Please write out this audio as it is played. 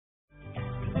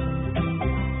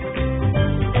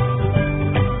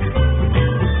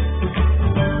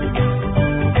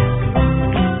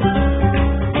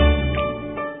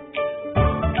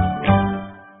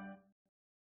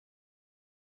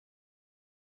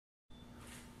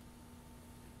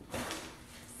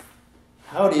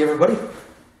Howdy everybody,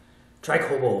 Trike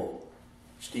Hobo,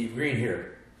 Steve Greene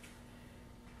here.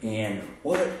 And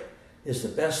what is the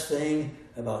best thing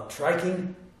about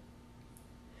triking?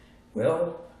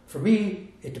 Well, for me,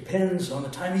 it depends on the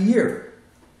time of year.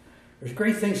 There's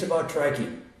great things about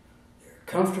triking. They're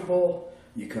comfortable,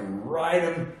 you can ride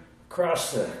them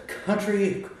across the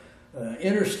country,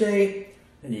 interstate,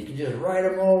 and you can just ride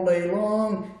them all day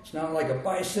long. It's not like a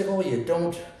bicycle. You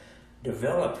don't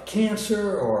develop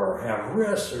cancer or have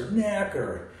wrists or neck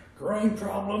or groin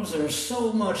problems. There's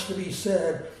so much to be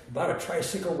said about a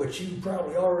tricycle, which you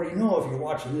probably already know if you're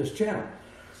watching this channel.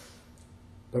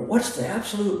 But what's the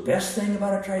absolute best thing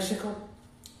about a tricycle?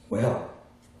 Well,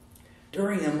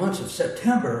 during the months of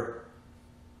September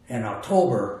and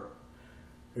October,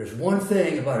 there's one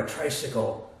thing about a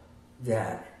tricycle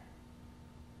that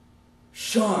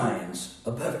shines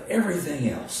above everything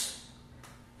else.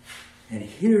 And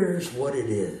here's what it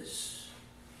is.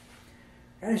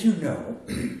 As you know,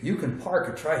 you can park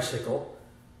a tricycle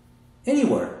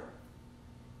anywhere.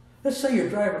 Let's say you're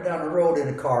driving down the road in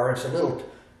a car. It's a little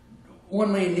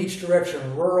one lane in each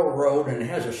direction rural road, and it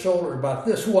has a shoulder about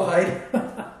this wide.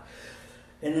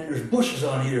 And then there's bushes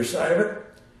on either side of it.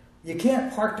 You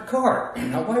can't park the car.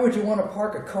 Now, why would you want to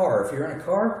park a car if you're in a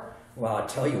car? Well, I'll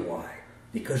tell you why.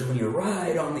 Because when you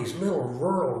ride on these little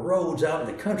rural roads out in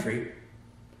the country,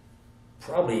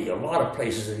 probably a lot of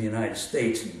places in the United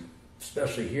States, and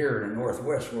especially here in the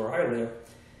Northwest where I live,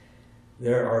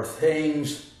 there are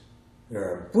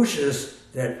bushes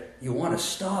that you want to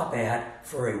stop at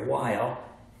for a while,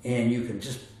 and you can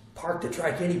just park the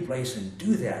trike any place and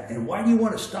do that. And why do you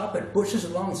want to stop at bushes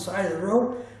along the side of the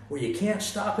road where you can't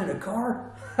stop in a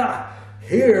car? Ha!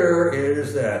 Here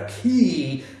is the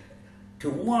key to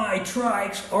why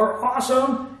trikes are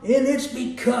awesome, and it's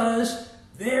because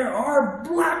there are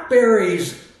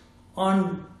blackberries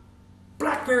on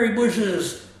blackberry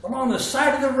bushes along the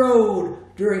side of the road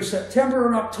during September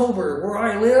and October where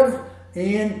I live.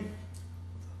 And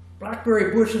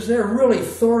blackberry bushes, they're really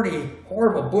thorny,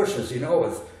 horrible bushes, you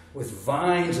know, with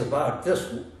vines about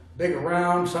this big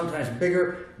around, sometimes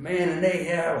bigger. Man, and they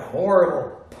have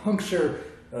horrible puncture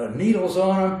needles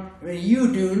on them. I mean,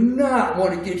 you do not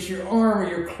want to get your arm or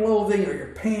your clothing or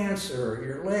your pants or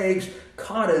your legs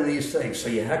caught in these things, so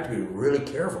you have to be really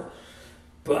careful.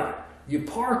 But you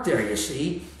park there, you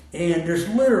see, and there's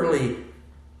literally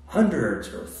hundreds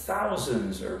or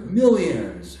thousands or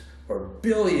millions or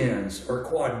billions or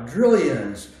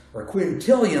quadrillions or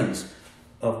quintillions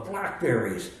of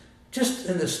blackberries just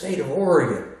in the state of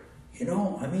Oregon. You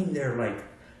know, I mean, they're like,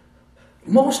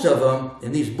 most of them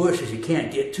in these bushes you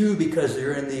can't get to because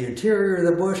they're in the interior of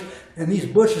the bush, and these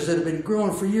bushes that have been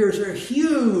growing for years are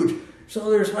huge. So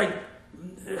there's like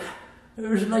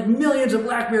millions of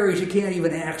blackberries you can't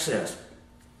even access.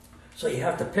 So you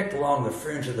have to pick along the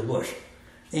fringe of the bush.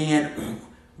 And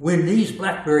when these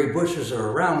blackberry bushes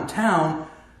are around town,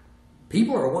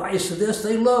 people are wise to this.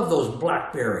 They love those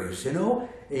blackberries, you know.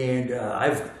 And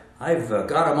I've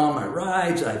got them on my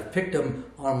rides. I've picked them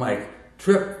on my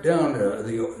trip down to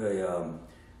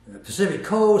the Pacific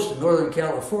Coast, Northern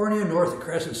California, north of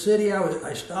Crescent City.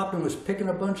 I stopped and was picking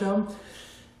a bunch of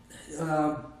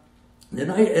them. And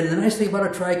the nice thing about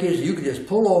a trike is you can just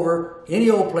pull over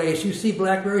any old place, you see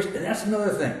blackberries, and that's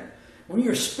another thing. When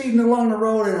you're speeding along the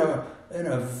road in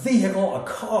a vehicle, a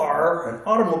car, an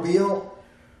automobile,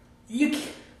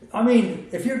 I mean,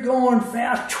 if you're going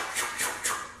fast,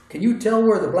 can you tell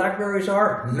where the blackberries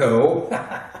are? No.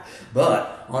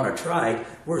 But on a trike,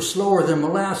 we're slower than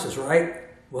molasses, right?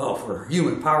 Well, for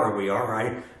human power we are,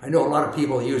 right? I know a lot of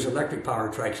people use electric power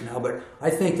trikes now, but I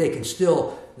think they can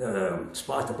still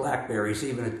spot the blackberries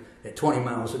even at 20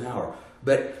 miles an hour.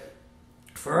 But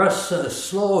for us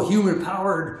slow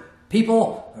human-powered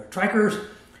people, trikers,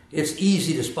 it's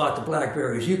easy to spot the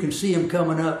blackberries. You can see them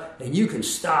coming up, and you can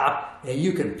stop, and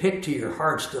you can pick to your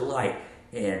heart's delight.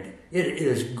 And it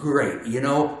is great, you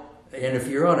know? And if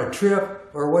you're on a trip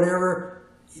or whatever,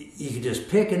 you can just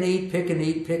pick and eat, pick and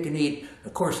eat, pick and eat.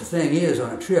 Of course, the thing is,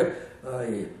 on a trip,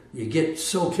 you get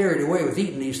so carried away with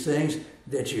eating these things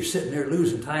that you're sitting there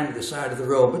losing time to the side of the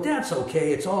road. But that's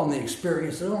okay. It's all in the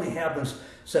experience. It only happens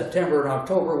September and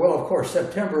October. Well, of course,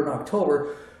 September and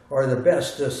October are the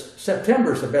best.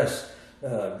 September's the best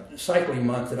cycling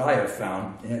month that I have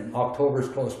found, and October's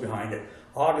close behind it.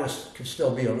 August can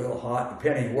still be a little hot,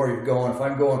 depending on where you're going. If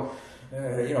I'm going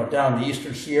you know, down the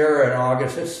Eastern Sierra in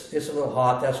August, it's a little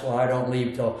hot. That's why I don't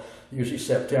leave till usually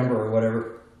September or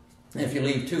whatever. And if you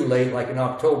leave too late, like in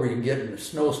October, you can get into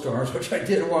snowstorms, which I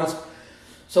did once.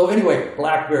 So anyway,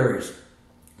 blackberries.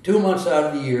 2 months out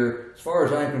of the year, as far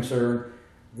as I'm concerned,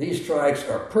 these trikes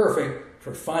are perfect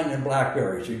for finding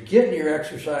blackberries. You're getting your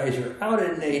exercise, you're out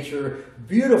in nature,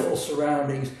 beautiful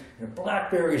surroundings, and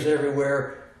blackberries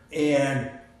everywhere.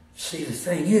 And see, the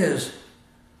thing is,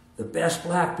 the best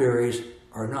blackberries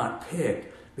are not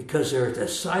picked because they're at the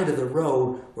side of the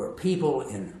road where people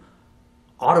in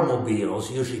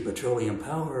automobiles, usually petroleum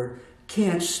powered,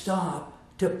 can't stop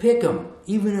to pick them.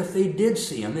 Even if they did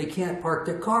see them, they can't park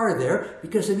their car there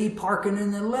because they'd be parking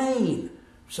in the lane.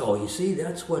 So you see,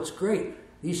 that's what's great.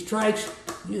 These trikes,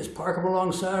 you just park them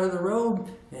alongside of the road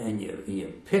and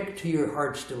you pick to your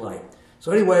heart's delight.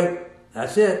 So anyway,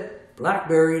 that's it.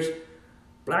 Blackberries,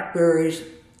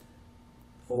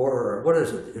 or what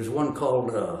is it? There's one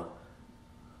called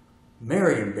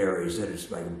Marion berries that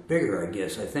is like bigger, I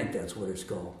guess. I think that's what it's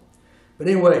called. But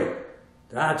anyway,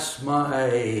 that's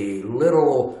my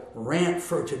little rant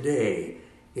for today.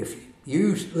 If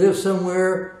you live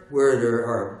somewhere where there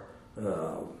are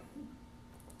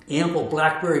ample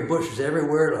blackberry bushes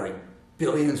everywhere, like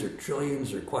billions or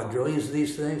trillions or quadrillions of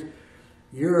these things,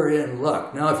 you're in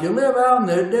luck. Now, if you live out in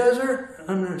the desert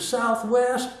in the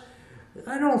southwest,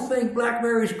 I don't think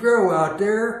blackberries grow out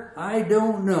there. I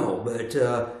don't know. But,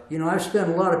 you know, I've spent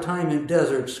a lot of time in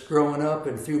deserts growing up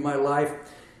and through my life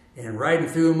and riding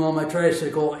through them on my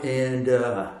tricycle, and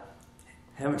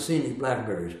haven't seen any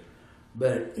blackberries.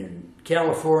 But in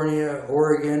California,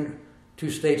 Oregon, 2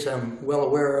 states I'm well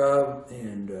aware of,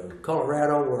 and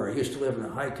Colorado, where I used to live in the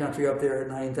high country up there at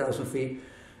 9,000 feet,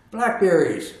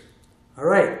 blackberries. All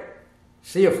right,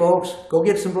 see you folks. Go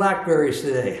get some blackberries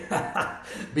today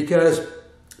because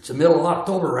it's the middle of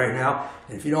October right now,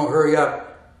 and if you don't hurry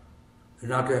up, there's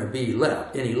not going to be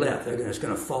any left. It's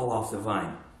going to fall off the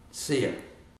vine. See ya.